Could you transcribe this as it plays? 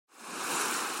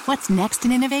What's next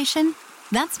in innovation?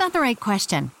 That's not the right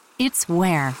question. It's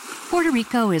where. Puerto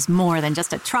Rico is more than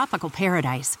just a tropical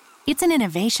paradise. It's an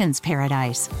innovations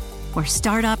paradise, where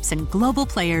startups and global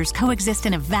players coexist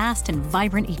in a vast and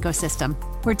vibrant ecosystem,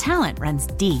 where talent runs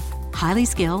deep, highly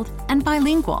skilled, and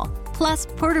bilingual. Plus,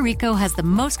 Puerto Rico has the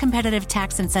most competitive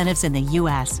tax incentives in the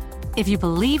U.S. If you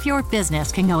believe your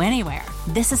business can go anywhere,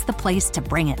 this is the place to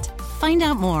bring it. Find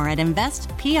out more at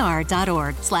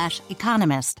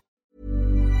investpr.org/economist.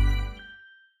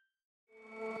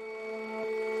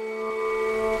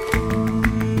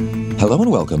 Hello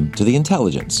and welcome to The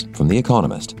Intelligence from The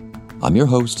Economist. I'm your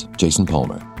host, Jason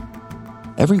Palmer.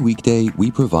 Every weekday,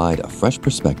 we provide a fresh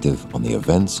perspective on the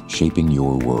events shaping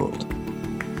your world.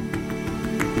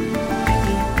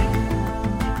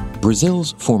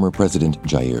 Brazil's former president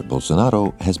Jair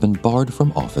Bolsonaro has been barred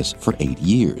from office for 8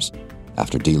 years,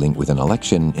 after dealing with an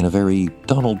election in a very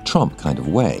Donald Trump kind of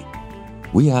way.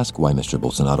 We ask why Mr.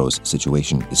 Bolsonaro's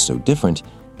situation is so different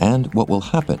and what will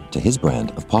happen to his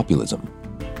brand of populism.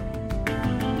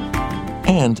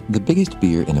 And the biggest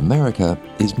beer in America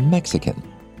is Mexican.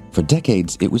 For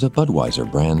decades, it was a Budweiser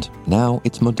brand. Now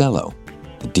it's Modelo.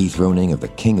 The dethroning of the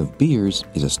king of beers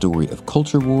is a story of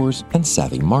culture wars and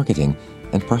savvy marketing,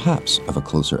 and perhaps of a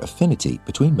closer affinity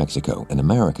between Mexico and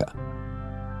America.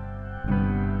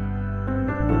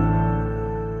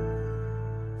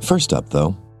 First up,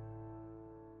 though,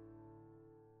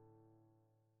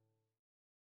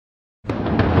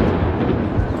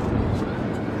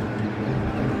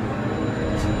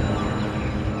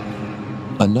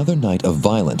 another night of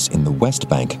violence in the West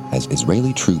Bank as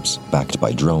Israeli troops, backed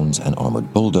by drones and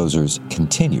armored bulldozers,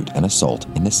 continued an assault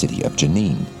in the city of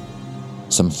Jenin.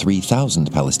 Some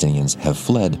 3,000 Palestinians have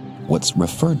fled what's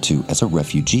referred to as a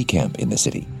refugee camp in the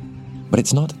city. But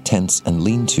it's not tents and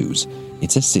lean-tos.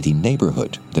 It's a city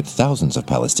neighborhood that thousands of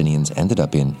Palestinians ended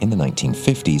up in the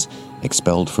 1950s,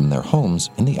 expelled from their homes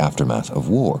in the aftermath of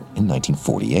war in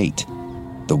 1948.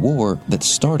 The war that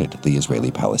started the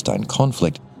Israeli-Palestine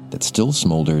conflict that still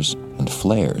smolders and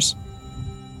flares.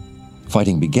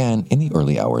 Fighting began in the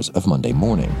early hours of Monday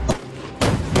morning.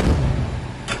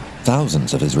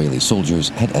 Thousands of Israeli soldiers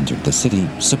had entered the city,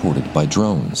 supported by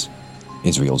drones.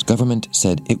 Israel's government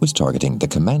said it was targeting the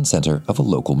command center of a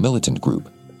local militant group.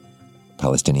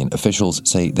 Palestinian officials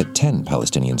say that 10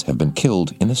 Palestinians have been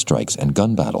killed in the strikes and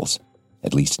gun battles.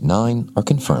 At least 9 are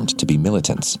confirmed to be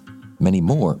militants. Many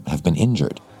more have been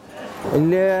injured.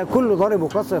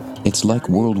 It's like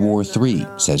World War III,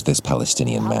 says this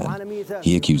Palestinian man.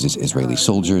 He accuses Israeli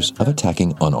soldiers of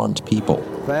attacking unarmed people.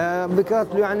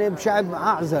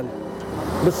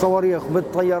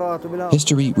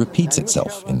 History repeats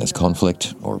itself in this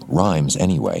conflict, or rhymes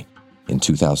anyway. In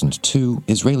 2002,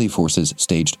 Israeli forces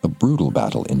staged a brutal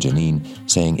battle in Jenin,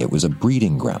 saying it was a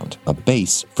breeding ground, a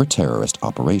base for terrorist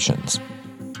operations.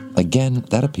 Again,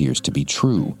 that appears to be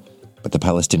true. But the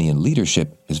Palestinian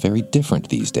leadership is very different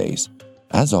these days,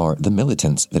 as are the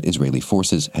militants that Israeli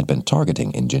forces had been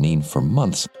targeting in Jenin for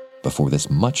months before this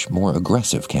much more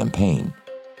aggressive campaign.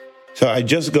 So I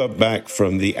just got back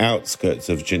from the outskirts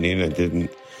of Jenin. I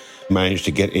didn't manage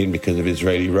to get in because of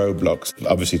Israeli roadblocks.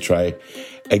 Obviously try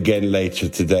again later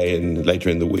today and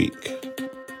later in the week.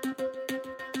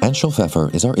 Anshel Pfeffer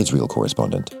is our Israel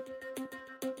correspondent.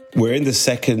 We're in the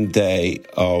second day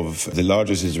of the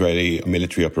largest Israeli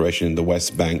military operation in the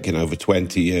West Bank in over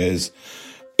 20 years.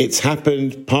 It's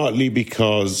happened partly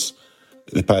because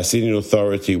the Palestinian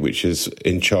Authority, which is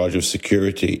in charge of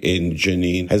security in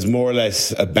Jenin, has more or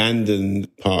less abandoned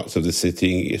parts of the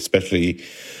city, especially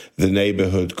the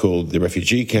neighborhood called the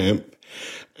refugee camp.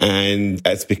 And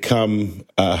it's become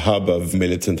a hub of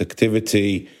militant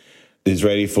activity. The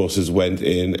Israeli forces went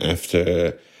in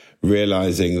after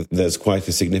realizing there's quite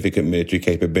a significant military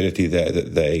capability there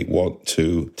that they want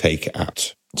to take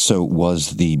out. So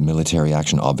was the military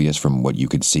action obvious from what you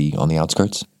could see on the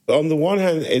outskirts? On the one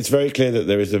hand, it's very clear that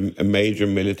there is a major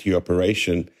military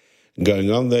operation going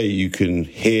on there. You can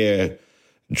hear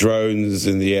drones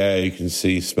in the air. You can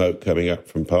see smoke coming up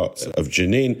from parts of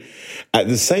Jenin. At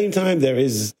the same time, there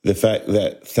is the fact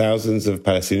that thousands of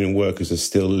Palestinian workers are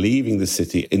still leaving the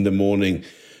city in the morning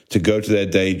to go to their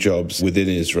day jobs within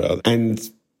Israel. And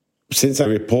since I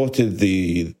reported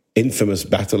the infamous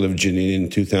Battle of Jenin in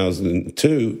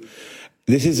 2002,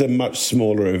 this is a much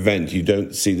smaller event. You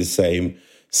don't see the same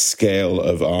scale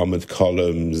of armored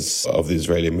columns of the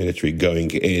Israeli military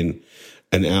going in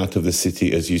and out of the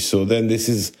city as you saw then. This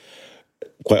is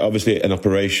quite obviously an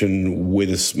operation with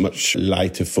a much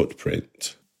lighter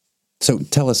footprint. So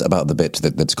tell us about the bit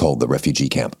that's called the refugee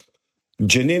camp.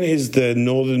 Jenin is the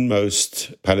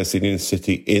northernmost Palestinian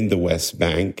city in the West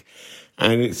Bank,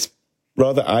 and it's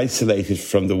rather isolated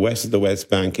from the west of the West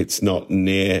Bank. It's not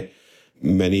near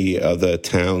many other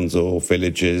towns or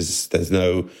villages. There's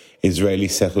no Israeli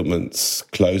settlements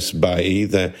close by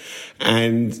either.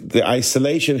 And the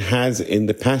isolation has in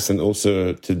the past and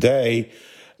also today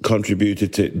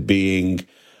contributed to it being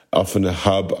often a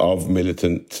hub of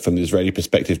militant, from the Israeli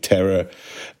perspective, terror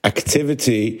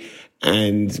activity.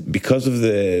 And because of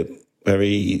the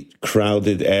very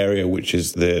crowded area, which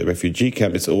is the refugee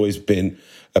camp, it's always been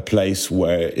a place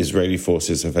where Israeli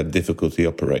forces have had difficulty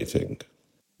operating.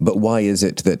 But why is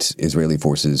it that Israeli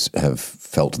forces have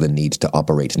felt the need to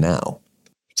operate now?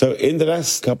 So in the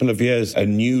last couple of years, a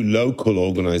new local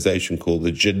organization called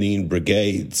the Jenin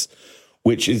Brigades,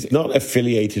 which is not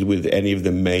affiliated with any of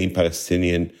the main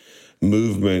Palestinian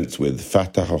movements, with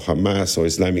Fatah or Hamas or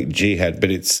Islamic Jihad, but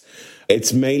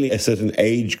it's mainly a certain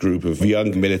age group of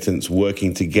young militants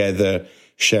working together,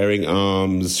 sharing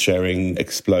arms, sharing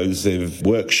explosive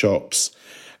workshops,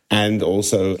 and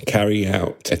also carrying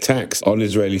out attacks on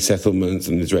Israeli settlements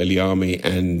and Israeli army,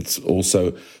 and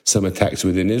also some attacks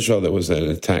within Israel. There was an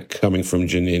attack coming from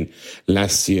Jenin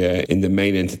last year in the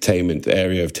main entertainment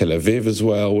area of Tel Aviv as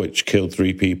well, which killed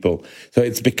 3 people. So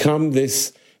it's become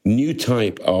this new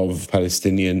type of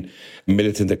Palestinian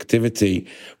militant activity,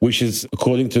 which is,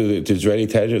 according to the Israeli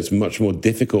intelligence, much more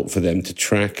difficult for them to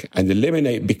track and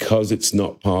eliminate because it's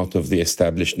not part of the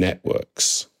established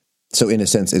networks. So in a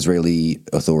sense, Israeli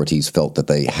authorities felt that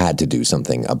they had to do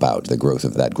something about the growth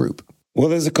of that group. Well,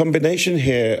 there's a combination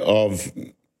here of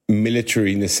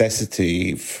military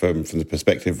necessity from the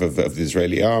perspective of the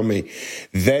Israeli army.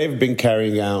 They've been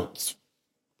carrying out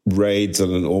raids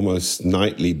on an almost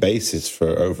nightly basis for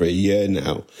over a year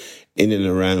now in and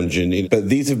around Jenin. But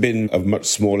these have been of much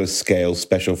smaller scale,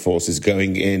 special forces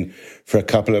going in for a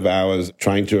couple of hours,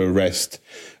 trying to arrest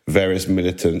various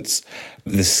militants.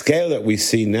 The scale that we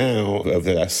see now over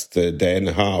the last day and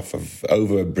a half of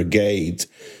over a brigade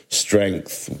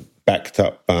strength, backed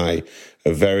up by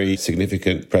a very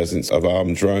significant presence of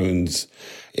armed drones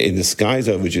in the skies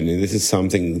over Jenin. This is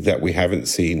something that we haven't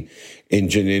seen in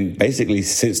Jenin basically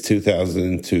since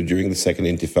 2002, during the Second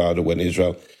Intifada, when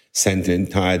Israel sent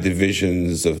entire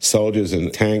divisions of soldiers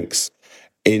and tanks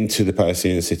into the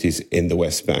Palestinian cities in the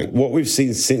West Bank. What we've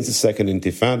seen since the Second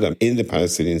Intifada in the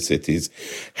Palestinian cities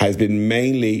has been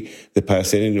mainly the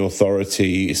Palestinian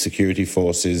Authority security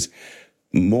forces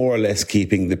more or less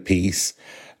keeping the peace,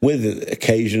 with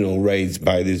occasional raids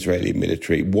by the Israeli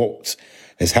military. What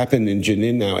has happened in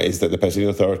Jenin now is that the Palestinian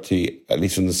Authority, at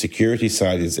least on the security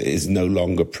side, is no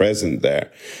longer present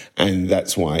there. And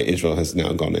that's why Israel has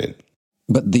now gone in.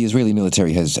 But the Israeli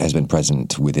military has been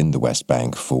present within the West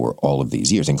Bank for all of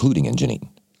these years, including in Jenin.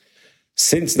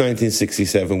 Since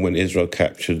 1967, when Israel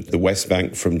captured the West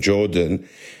Bank from Jordan,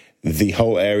 the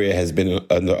whole area has been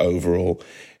under overall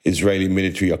Israeli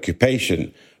military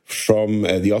occupation. From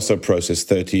the Oslo process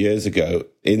 30 years ago,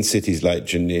 in cities like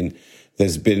Jenin,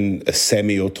 there's been a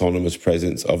semi-autonomous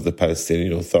presence of the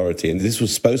Palestinian Authority. And this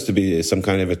was supposed to be some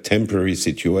kind of a temporary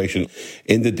situation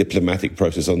in the diplomatic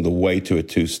process on the way to a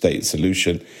two-state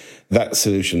solution. That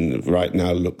solution right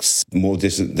now looks more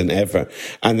distant than ever.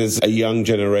 And there's a young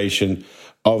generation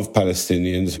of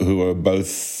Palestinians who are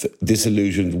both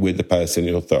disillusioned with the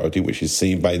Palestinian Authority, which is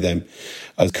seen by them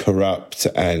as corrupt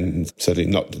and certainly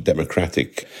not the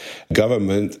democratic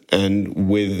government, and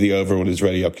with the overall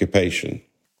Israeli occupation.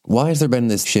 Why has there been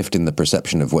this shift in the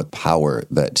perception of what power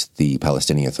that the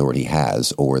Palestinian Authority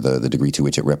has, or the degree to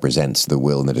which it represents the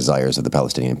will and the desires of the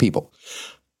Palestinian people?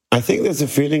 I think there's a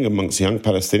feeling amongst young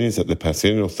Palestinians that the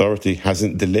Palestinian Authority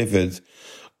hasn't delivered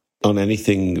on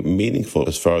anything meaningful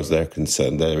as far as they're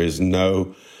concerned. There is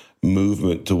no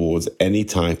movement towards any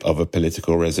type of a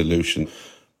political resolution.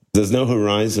 There's no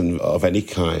horizon of any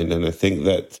kind, and I think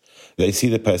that they see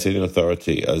the Palestinian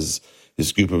Authority as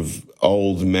this group of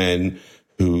old men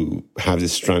who have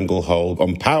this stranglehold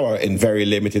on power in very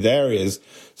limited areas.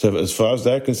 So as far as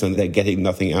they're concerned, they're getting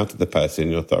nothing out of the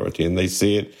Palestinian Authority, and they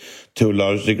see it to a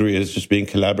large degree as just being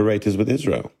collaborators with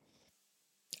Israel.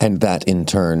 And that, in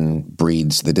turn,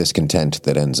 breeds the discontent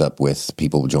that ends up with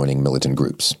people joining militant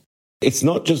groups. It's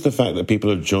not just the fact that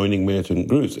people are joining militant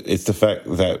groups. It's the fact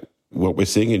that what we're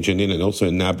seeing in Jenin and also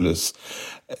in Nablus,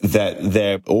 that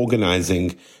they're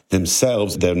organizing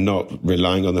themselves. They're not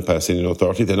relying on the Palestinian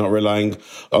Authority. They're not relying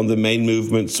on the main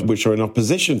movements which are in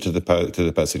opposition to the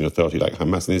Palestinian Authority, like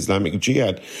Hamas and Islamic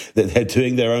Jihad. That they're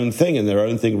doing their own thing, and their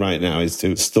own thing right now is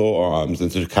to store arms and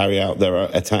to carry out their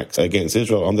attacks against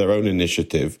Israel on their own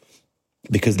initiative,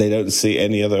 because they don't see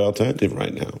any other alternative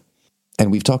right now.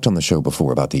 And we've talked on the show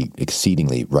before about the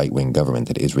exceedingly right-wing government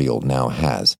that Israel now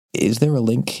has. Is there a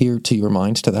link here, to your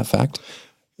mind, to that fact?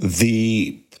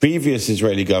 The previous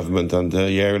Israeli government under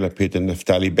Yair Lapid and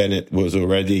Naftali Bennett was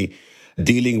already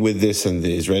dealing with this, and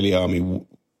the Israeli army,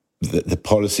 the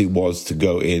policy was to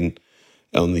go in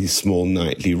on these small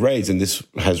nightly raids, and this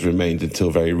has remained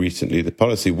until very recently the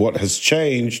policy. What has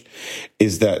changed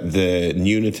is that the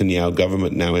new Netanyahu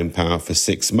government, now in power for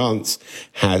 6 months,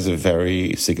 has a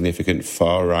very significant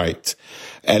far-right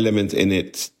element in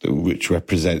it, which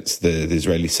represents the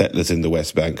Israeli settlers in the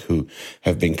West Bank who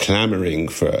have been clamoring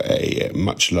for a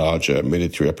much larger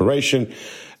military operation.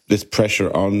 This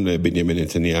pressure on Benjamin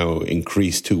Netanyahu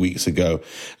increased 2 weeks ago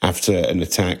after an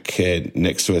attack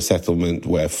next to a settlement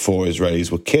where 4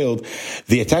 Israelis were killed.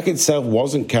 The attack itself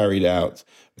wasn't carried out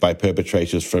by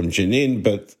perpetrators from Jenin,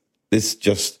 but this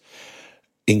just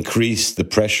increased the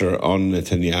pressure on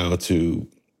Netanyahu to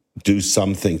do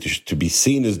something, to be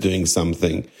seen as doing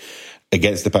something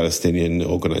against the Palestinian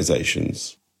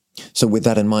organizations. So with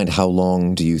that in mind, how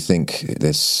long do you think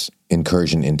this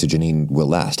incursion into Jenin will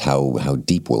last? How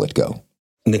deep will it go?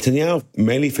 Netanyahu,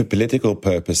 mainly for political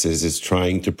purposes, is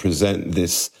trying to present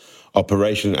this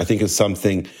operation, I think, as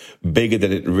something bigger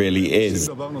than it really is.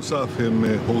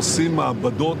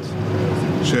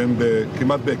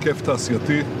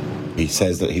 He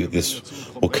says that this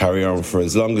will carry on for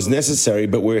as long as necessary,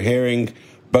 but we're hearing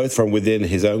both from within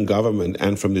his own government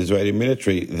and from the Israeli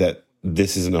military that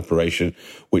this is an operation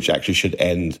which actually should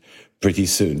end pretty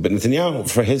soon. But Netanyahu,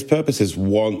 for his purposes,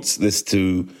 wants this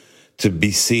to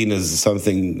be seen as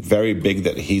something very big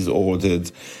that he's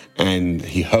ordered, and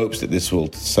he hopes that this will,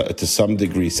 to some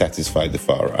degree, satisfy the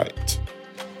far right.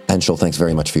 Anshul, thanks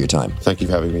very much for your time. Thank you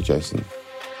for having me, Jason.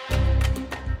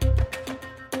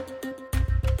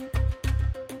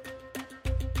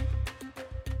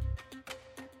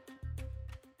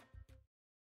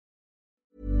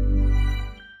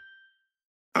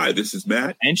 Hi, this is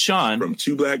Matt and Sean from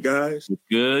Two Black Guys with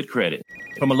Good Credit.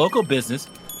 From a local business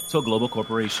to a global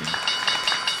corporation,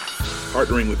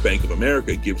 partnering with Bank of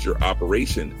America gives your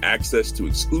operation access to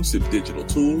exclusive digital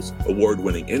tools,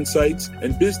 award-winning insights,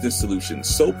 and business solutions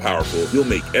so powerful you'll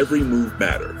make every move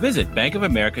matter. Visit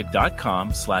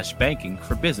bankofamerica.com/banking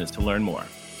for business to learn more.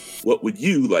 What would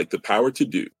you like the power to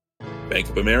do? Bank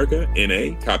of America,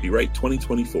 N.A., copyright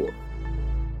 2024.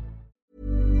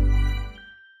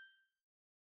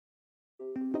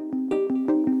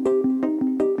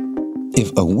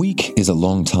 If a week is a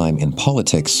long time in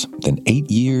politics, then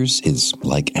 8 years is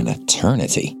like an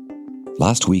eternity.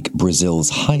 Last week,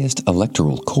 Brazil's highest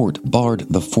electoral court barred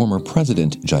the former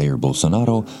president, Jair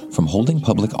Bolsonaro, from holding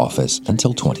public office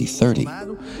until 2030.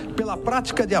 Pela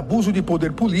prática de abuso de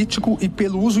poder político e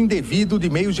pelo uso indevido de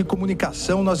meios de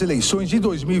comunicação nas eleições de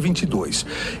 2022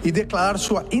 e declarar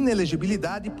sua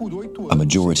inelegibilidade por 8 anos. A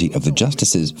majority of the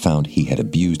justices found he had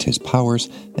abused his powers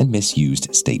and misused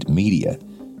state media.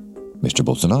 Mr.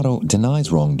 Bolsonaro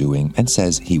denies wrongdoing and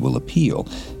says he will appeal,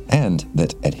 and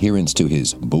that adherents to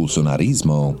his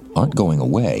Bolsonarismo aren't going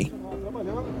away.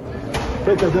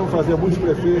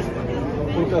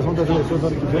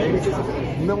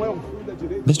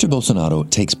 Mr. Bolsonaro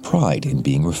takes pride in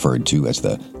being referred to as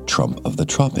the Trump of the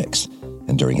tropics,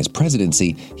 and during his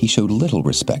presidency, he showed little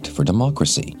respect for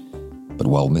democracy. But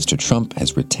while Mr. Trump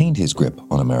has retained his grip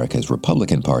on America's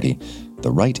Republican Party, the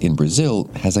right in Brazil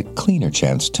has a cleaner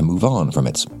chance to move on from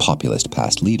its populist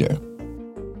past leader.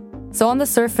 So on the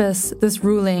surface, this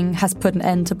ruling has put an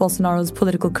end to Bolsonaro's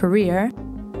political career.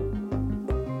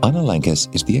 Ana Lankes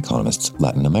is The Economist's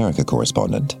Latin America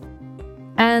correspondent.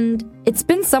 And it's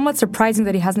been somewhat surprising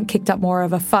that he hasn't kicked up more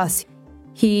of a fuss.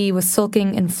 He was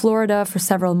sulking in Florida for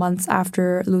several months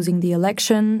after losing the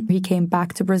election. He came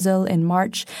back to Brazil in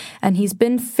March, and he's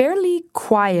been fairly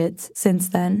quiet since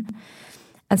then.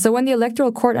 And so when the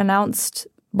Electoral Court announced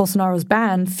Bolsonaro's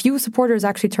ban, few supporters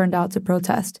actually turned out to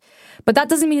protest. But that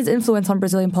doesn't mean his influence on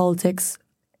Brazilian politics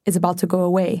is about to go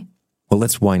away. Well,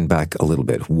 let's wind back a little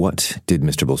bit. What did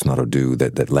Mr. Bolsonaro do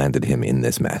that landed him in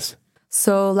this mess?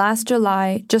 So last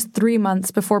July, just 3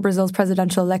 months before Brazil's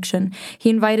presidential election, he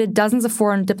invited dozens of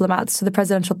foreign diplomats to the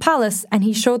presidential palace, and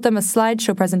he showed them a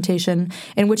slideshow presentation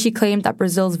in which he claimed that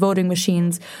Brazil's voting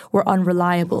machines were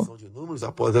unreliable.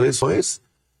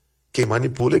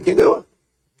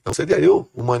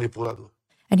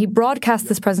 And he broadcast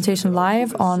this presentation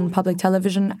live on public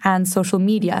television and social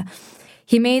media.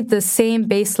 He made the same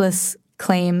baseless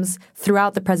claims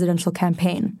throughout the presidential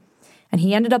campaign. And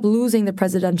he ended up losing the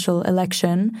presidential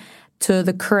election to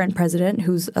the current president,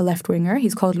 who's a left-winger.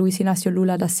 He's called Luiz Inácio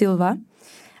Lula da Silva.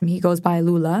 He goes by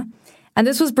Lula. And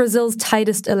this was Brazil's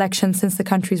tightest election since the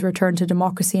country's return to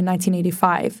democracy in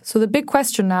 1985. So the big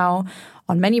question now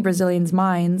on many Brazilians'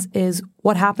 minds is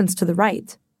what happens to the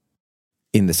right?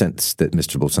 in the sense that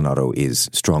Mr. Bolsonaro is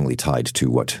strongly tied to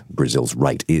what Brazil's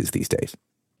right is these days.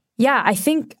 Yeah, I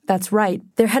think that's right.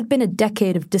 There had been a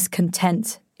decade of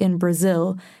discontent in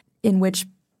Brazil in which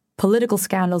political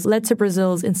scandals led to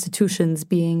Brazil's institutions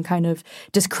being kind of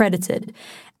discredited.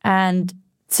 And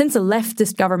since a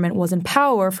leftist government was in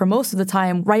power for most of the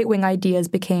time, right-wing ideas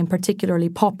became particularly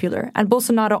popular. And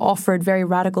Bolsonaro offered very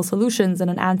radical solutions and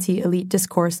an anti-elite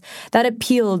discourse that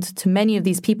appealed to many of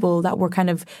these people that were kind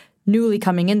of newly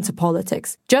coming into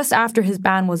politics. Just after his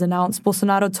ban was announced,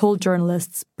 Bolsonaro told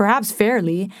journalists, perhaps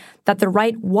fairly, that the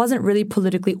right wasn't really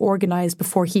politically organized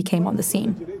before he came on the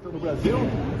scene.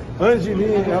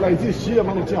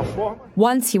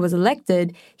 Once he was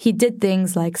elected, he did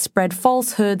things like spread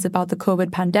falsehoods about the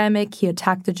COVID pandemic, he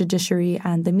attacked the judiciary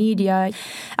and the media.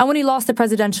 And when he lost the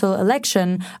presidential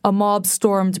election, a mob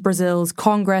stormed Brazil's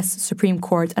Congress, Supreme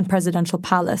Court, and presidential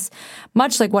palace,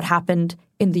 much like what happened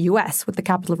in the US with the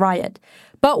Capitol riot.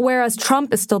 But whereas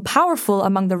Trump is still powerful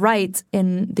among the right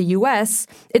in the US,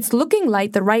 it's looking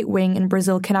like the right wing in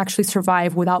Brazil can actually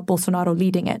survive without Bolsonaro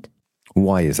leading it.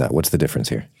 Why is that? What's the difference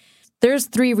here? There's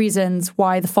 3 reasons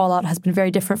why the fallout has been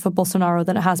very different for Bolsonaro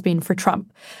than it has been for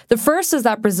Trump. The first is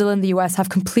that Brazil and the US have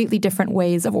completely different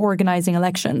ways of organizing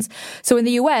elections. So in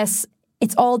the US,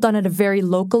 it's all done at a very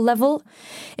local level.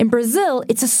 In Brazil,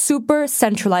 it's a super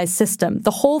centralized system.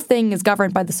 The whole thing is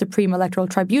governed by the Supreme Electoral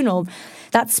Tribunal.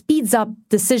 That speeds up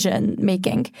decision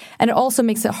making. And it also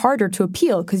makes it harder to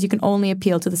appeal because you can only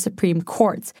appeal to the Supreme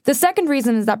Court. The second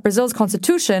reason is that Brazil's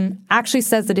constitution actually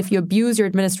says that if you abuse your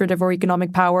administrative or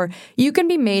economic power, you can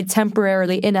be made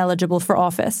temporarily ineligible for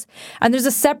office. And there's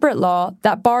a separate law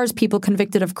that bars people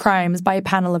convicted of crimes by a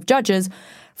panel of judges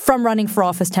from running for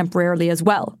office temporarily as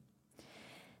well.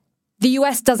 The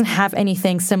US doesn't have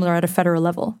anything similar at a federal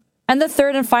level. And the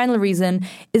third and final reason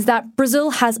is that Brazil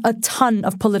has a ton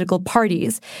of political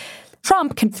parties.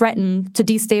 Trump can threaten to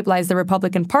destabilize the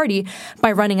Republican Party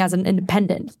by running as an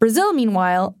independent. Brazil,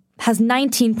 meanwhile, has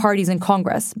 19 parties in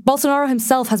Congress. Bolsonaro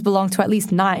himself has belonged to at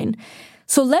least 9.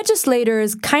 So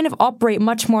legislators kind of operate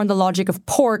much more on the logic of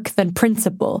pork than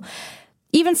principle.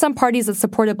 Even some parties that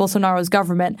supported Bolsonaro's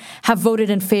government have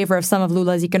voted in favor of some of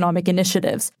Lula's economic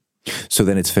initiatives. So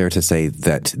then it's fair to say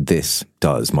that this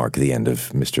does mark the end of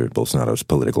Mr. Bolsonaro's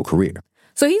political career.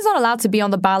 So he's not allowed to be on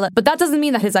the ballot, but that doesn't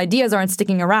mean that his ideas aren't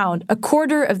sticking around. A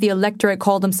quarter of the electorate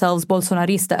call themselves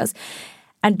Bolsonaristas.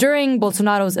 And during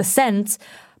Bolsonaro's ascent,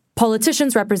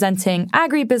 politicians representing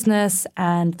agribusiness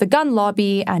and the gun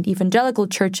lobby and evangelical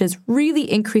churches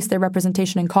really increased their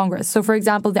representation in Congress. So, for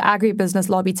example, the agribusiness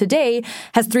lobby today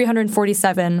has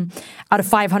 347 out of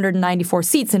 594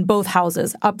 seats in both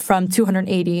houses, up from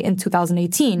 280 in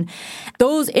 2018.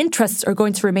 Those interests are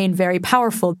going to remain very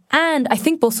powerful. And I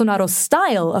think Bolsonaro's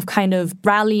style of kind of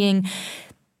rallying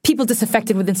people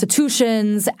disaffected with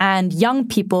institutions and young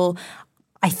people,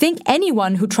 I think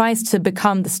anyone who tries to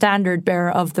become the standard bearer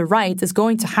of the right is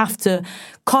going to have to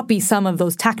copy some of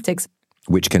those tactics.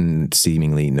 Which can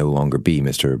seemingly no longer be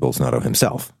Mr. Bolsonaro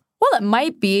himself. Well, it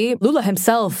might be. Lula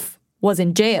himself was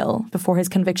in jail before his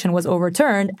conviction was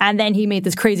overturned, and then he made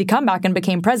this crazy comeback and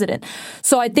became president.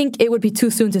 So I think it would be too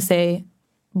soon to say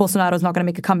Bolsonaro's not going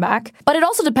to make a comeback. But it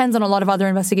also depends on a lot of other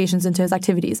investigations into his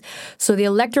activities. So the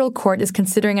Electoral Court is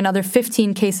considering another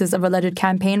 15 cases of alleged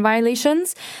campaign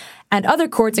violations. And other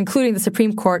courts, including the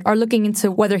Supreme Court, are looking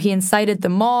into whether he incited the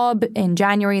mob in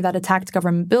January that attacked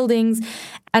government buildings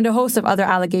and a host of other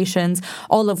allegations,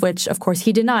 all of which, of course,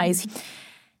 he denies.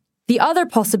 The other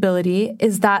possibility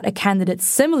is that a candidate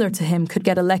similar to him could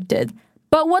get elected.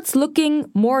 But what's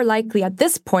looking more likely at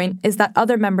this point is that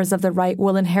other members of the right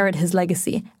will inherit his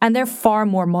legacy, and they're far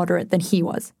more moderate than he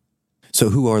was. So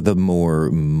who are the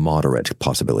more moderate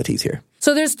possibilities here?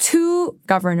 So there's 2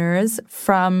 governors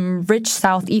from rich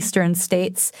southeastern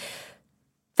states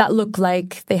that look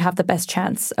like they have the best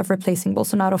chance of replacing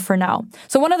Bolsonaro for now.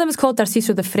 So one of them is called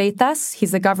Tarcísio de Freitas.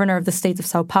 He's the governor of the state of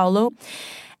Sao Paulo.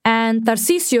 And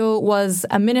Tarcísio was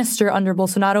a minister under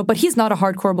Bolsonaro, but he's not a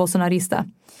hardcore Bolsonarista.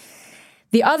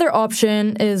 The other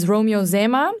option is Romeu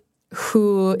Zema,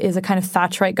 who is a kind of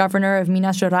Thatcherite governor of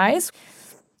Minas Gerais.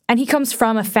 And he comes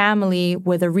from a family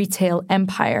with a retail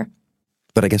empire.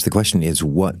 But I guess the question is,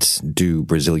 what do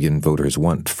Brazilian voters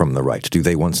want from the right? Do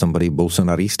they want somebody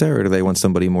Bolsonarista or do they want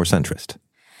somebody more centrist?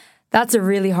 That's a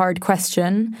really hard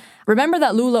question. Remember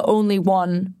that Lula only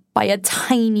won by a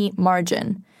tiny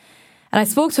margin. And I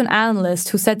spoke to an analyst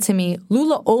who said to me,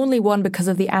 Lula only won because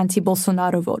of the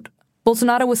anti-Bolsonaro vote.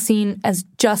 Bolsonaro was seen as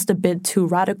just a bit too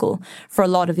radical for a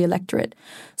lot of the electorate.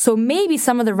 So maybe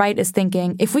some of the right is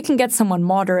thinking, if we can get someone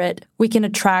moderate, we can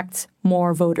attract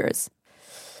more voters.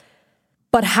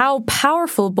 But how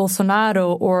powerful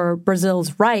Bolsonaro or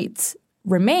Brazil's right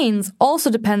remains also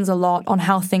depends a lot on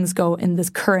how things go in this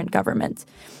current government.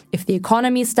 If the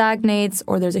economy stagnates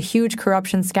or there's a huge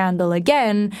corruption scandal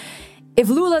again, if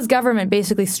Lula's government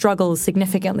basically struggles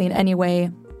significantly in any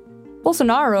way,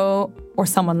 Bolsonaro, or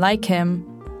someone like him,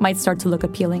 might start to look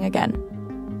appealing again.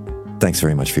 Thanks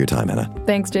very much for your time, Anna.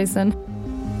 Thanks, Jason.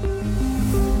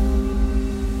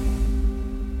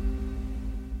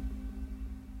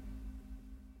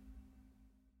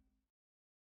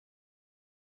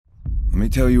 Let me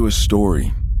tell you a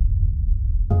story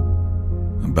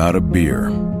about a beer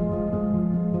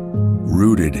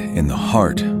rooted in the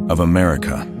heart of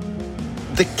America.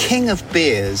 The king of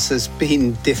beers has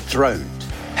been dethroned.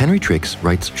 Henry Tricks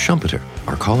writes Schumpeter,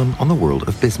 our column on the world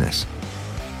of business.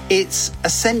 It's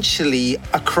essentially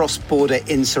a cross-border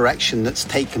insurrection that's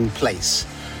taken place.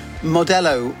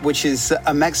 Modelo, which is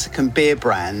a Mexican beer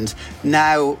brand,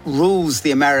 now rules the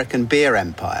American beer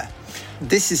empire.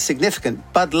 This is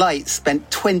significant. Bud Light spent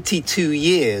 22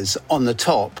 years on the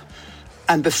top,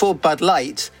 and before Bud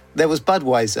Light, there was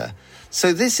Budweiser.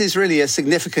 So this is really a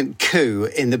significant coup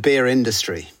in the beer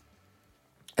industry.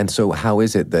 And so how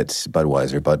is it that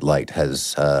Budweiser, Bud Light,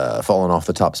 has fallen off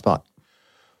the top spot?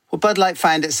 Well, Bud Light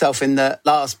found itself in the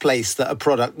last place that a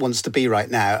product wants to be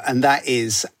right now, and that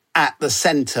is at the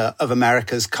center of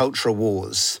America's cultural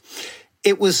wars.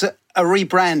 It was a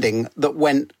rebranding that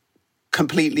went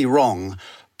completely wrong.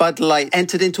 Bud Light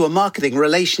entered into a marketing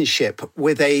relationship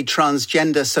with a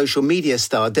transgender social media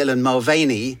star, Dylan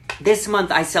Mulvaney. This month,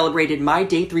 I celebrated my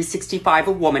day 365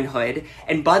 of womanhood,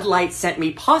 and Bud Light sent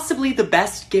me possibly the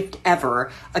best gift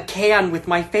ever, a can with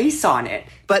my face on it.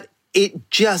 But it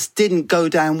just didn't go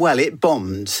down well. It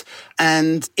bombed.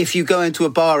 And if you go into a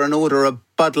bar and order a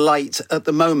Bud Light at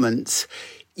the moment,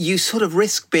 you sort of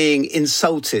risk being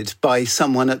insulted by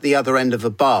someone at the other end of a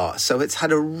bar. So it's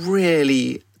had a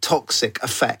really toxic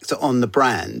effect on the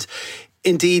brand.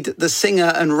 Indeed, the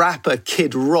singer and rapper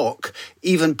Kid Rock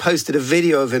even posted a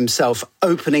video of himself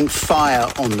opening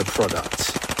fire on the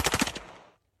product.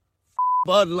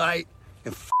 Bud Light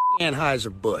and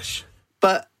Anheuser-Busch.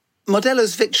 But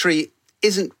Modelo's victory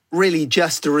isn't really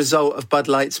just a result of Bud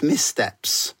Light's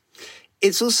missteps.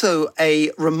 It's also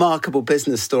a remarkable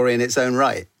business story in its own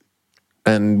right.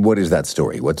 And what is that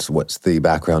story? What's the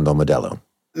background on Modelo?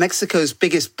 Mexico's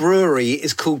biggest brewery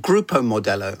is called Grupo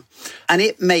Modelo, and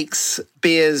it makes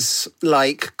beers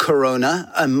like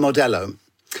Corona and Modelo.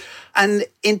 And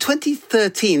in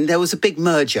 2013, there was a big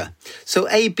merger. So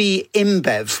AB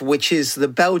InBev, which is the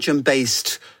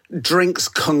Belgium-based drinks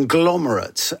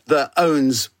conglomerate that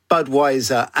owns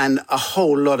Budweiser and a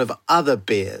whole lot of other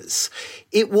beers,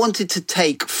 it wanted to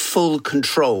take full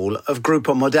control of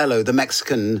Grupo Modelo, the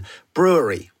Mexican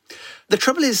brewery. The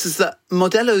trouble is that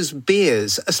Modelo's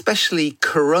beers, especially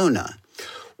Corona,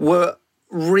 were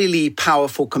really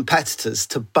powerful competitors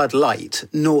to Bud Light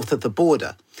north of the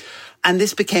border. And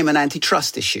this became an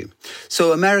antitrust issue.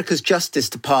 So America's Justice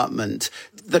Department,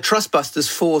 the trustbusters,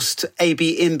 forced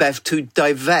AB InBev to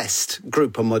divest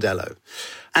Grupo Modelo.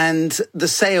 And the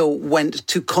sale went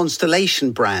to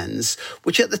Constellation Brands,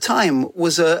 which at the time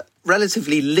was a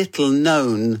relatively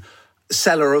little-known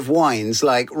seller of wines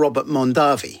like Robert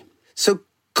Mondavi. So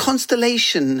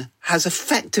Constellation has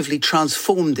effectively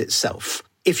transformed itself.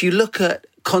 If you look at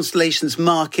Constellation's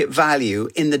market value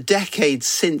in the decades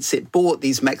since it bought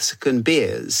these Mexican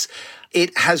beers,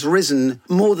 it has risen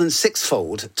more than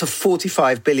sixfold to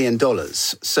 $45 billion.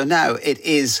 So now it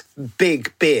is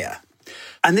big beer.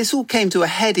 And this all came to a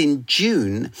head in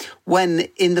June when,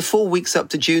 in the 4 weeks up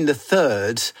to June the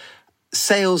 3rd,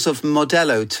 sales of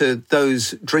Modelo to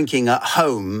those drinking at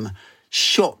home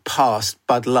shot past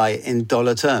Bud Light in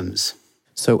dollar terms.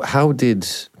 So how did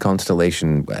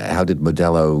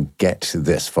Modelo get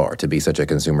this far to be such a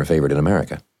consumer favorite in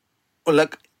America? Well,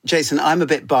 look, Jason, I'm a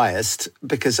bit biased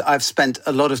because I've spent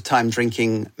a lot of time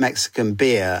drinking Mexican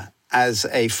beer as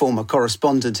a former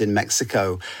correspondent in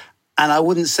Mexico. And I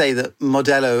wouldn't say that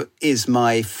Modelo is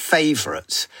my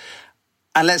favorite.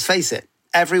 And let's face it,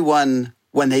 everyone,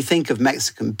 when they think of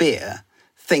Mexican beer,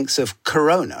 thinks of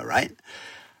Corona, right?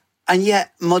 And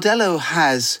yet Modelo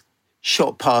has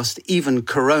shot past even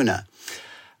Corona.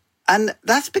 And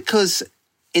that's because,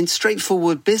 in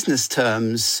straightforward business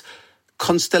terms,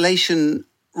 Constellation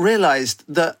realized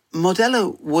that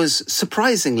Modelo was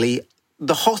surprisingly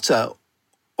the hotter,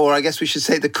 or I guess we should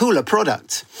say the cooler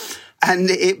product.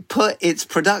 And it put its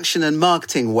production and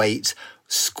marketing weight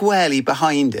squarely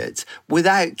behind it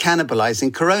without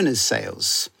cannibalizing Corona's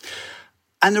sales.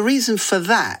 And the reason for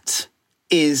that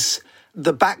is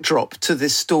the backdrop to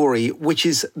this story, which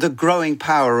is the growing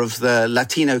power of the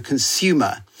Latino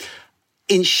consumer.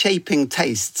 in shaping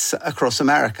tastes across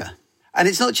America. And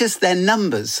it's not just their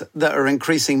numbers that are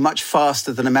increasing much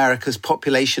faster than America's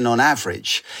population on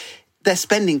average. Their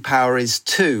spending power is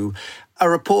too. A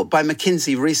report by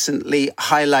McKinsey recently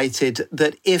highlighted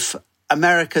that if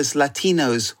America's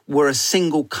Latinos were a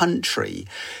single country,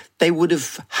 they would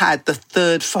have had the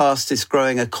third fastest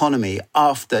growing economy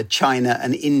after China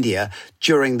and India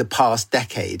during the past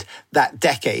decade. That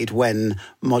decade when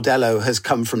Modelo has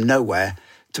come from nowhere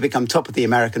to become top of the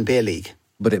American Beer League.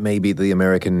 But it may be the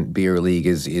American Beer League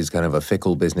is kind of a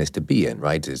fickle business to be in,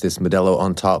 right? Is this Modelo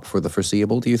on top for the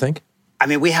foreseeable, do you think? I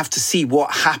mean, we have to see what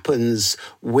happens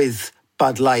with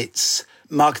Bud Light's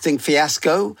marketing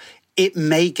fiasco. It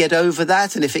may get over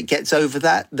that, and if it gets over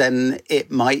that, then it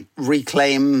might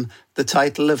reclaim the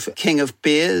title of King of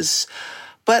Beers.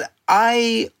 But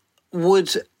I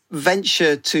would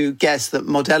venture to guess that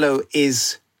Modelo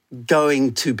is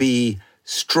going to be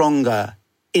stronger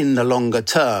in the longer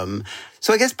term.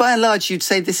 So I guess by and large, you'd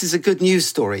say this is a good news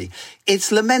story.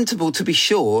 It's lamentable, to be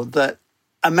sure, that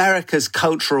America's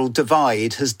cultural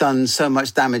divide has done so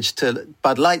much damage to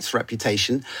Bud Light's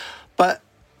reputation, but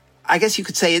I guess you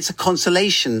could say it's a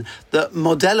consolation that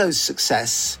Modelo's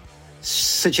success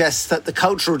suggests that the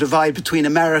cultural divide between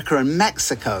America and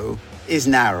Mexico is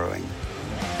narrowing.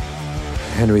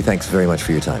 Henry, thanks very much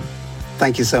for your time.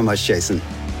 Thank you so much, Jason.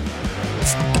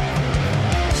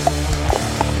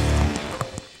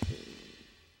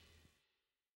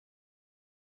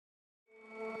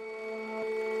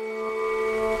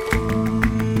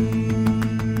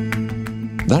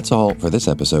 That's all for this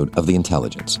episode of The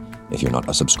Intelligence. If you're not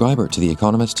a subscriber to The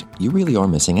Economist, you really are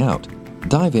missing out.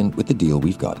 Dive in with the deal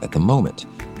we've got at the moment.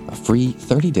 A free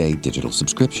 30-day digital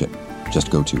subscription.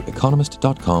 Just go to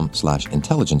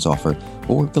economist.com/intelligence offer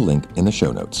or the link in the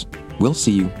show notes. We'll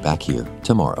see you back here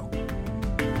tomorrow.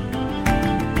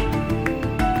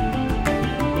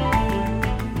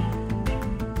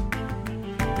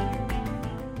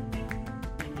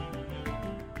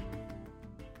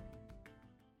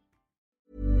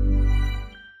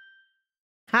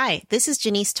 Hi, this is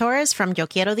Janice Torres from Yo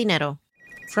Quiero Dinero.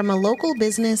 From a local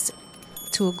business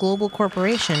to a global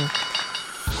corporation,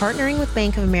 partnering with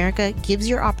Bank of America gives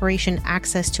your operation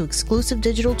access to exclusive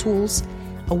digital tools,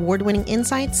 award-winning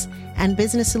insights, and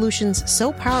business solutions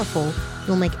so powerful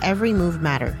you'll make every move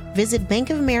matter. Visit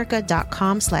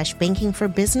bankofamerica.com/banking for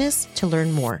business to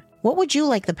learn more. What would you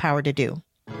like the power to do?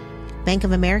 Bank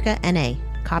of America, N.A.,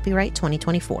 copyright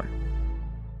 2024.